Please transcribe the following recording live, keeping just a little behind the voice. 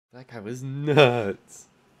That guy was nuts.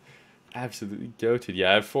 Absolutely goated.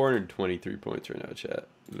 Yeah, I have 423 points right now, chat.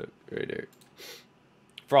 Look, right there.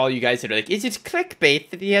 For all you guys that are like, is it clickbait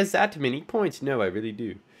that he has that many points? No, I really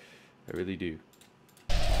do. I really do.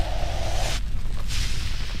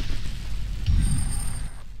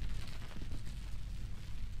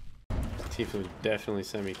 Tifa was definitely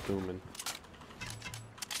semi-Kuman.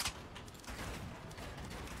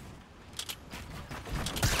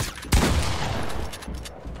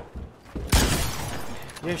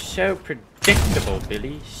 You're so predictable,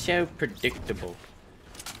 Billy. So predictable.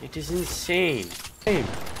 It is insane.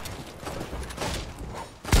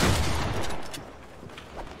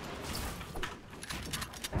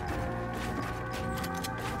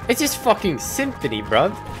 It's just fucking Symphony,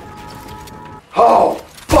 bruv. Oh,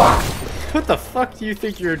 fuck! What the fuck do you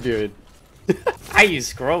think you're doing? I use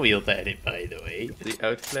scroll wheel to edit, by the way. The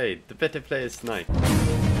outplayed. The better player snipe. What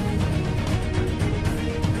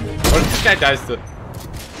if this guy dies to...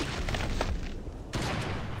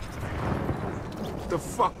 The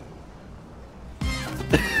fuck?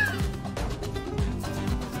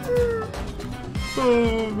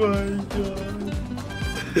 Oh my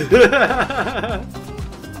god.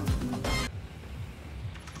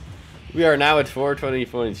 We are now at 420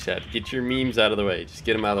 points, chat. Get your memes out of the way. Just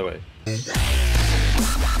get them out of the way.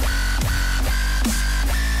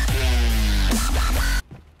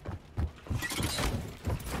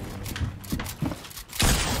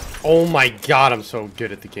 Oh my god, I'm so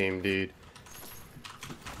good at the game, dude.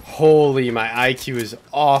 Holy, my IQ is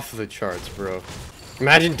off the charts, bro.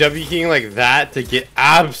 Imagine WBGing like that to get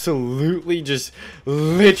absolutely just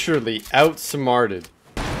literally outsmarted.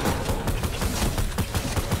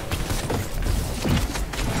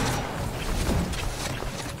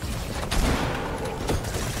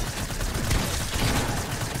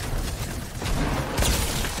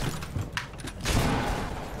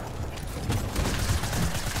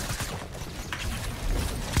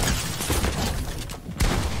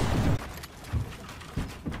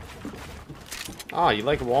 Oh, you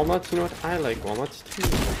like walnuts? You know what? I like walnuts too.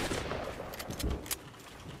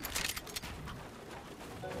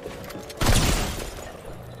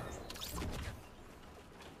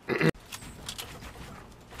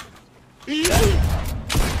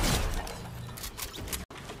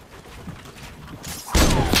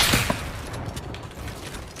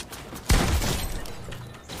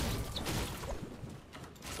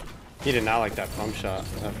 He did not like that pump shot,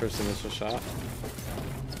 that first initial shot.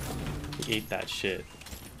 He ate that shit.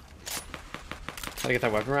 How to get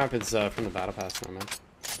that weapon wrap? It's from the battle pass now, man.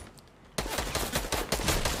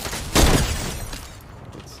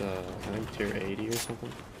 It's I think tier 80 or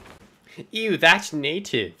something. Ew, that's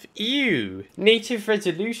native. Ew, native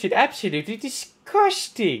resolution, absolutely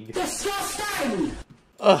disgusting. Disgusting.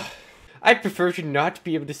 Ugh, I prefer to not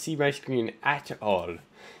be able to see my screen at all.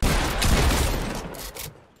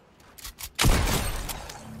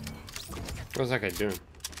 What's that guy doing?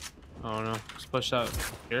 I don't know. Splash out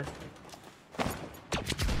here.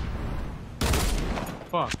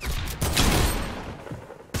 Fuck.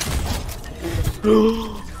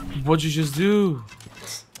 What'd you just do?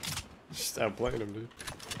 Just outplaying him, dude.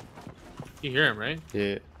 You hear him, right?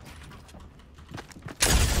 Yeah.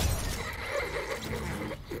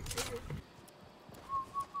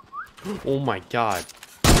 Oh my god.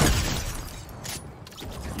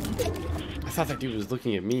 I thought that dude was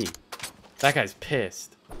looking at me. That guy's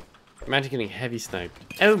pissed. Imagine getting heavy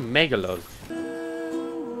sniped. Oh, megalod.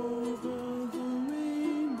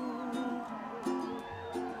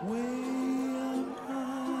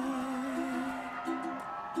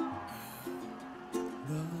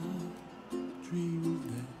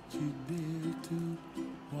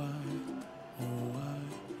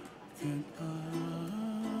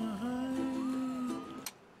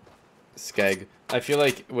 Skeg. I feel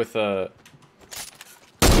like with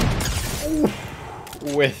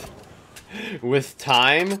with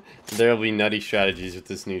time, there'll be nutty strategies with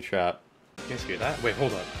this new trap. You guys hear that? Wait,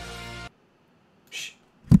 hold up. Shh.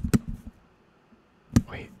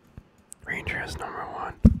 Wait. Ranger is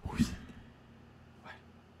 #1. Who's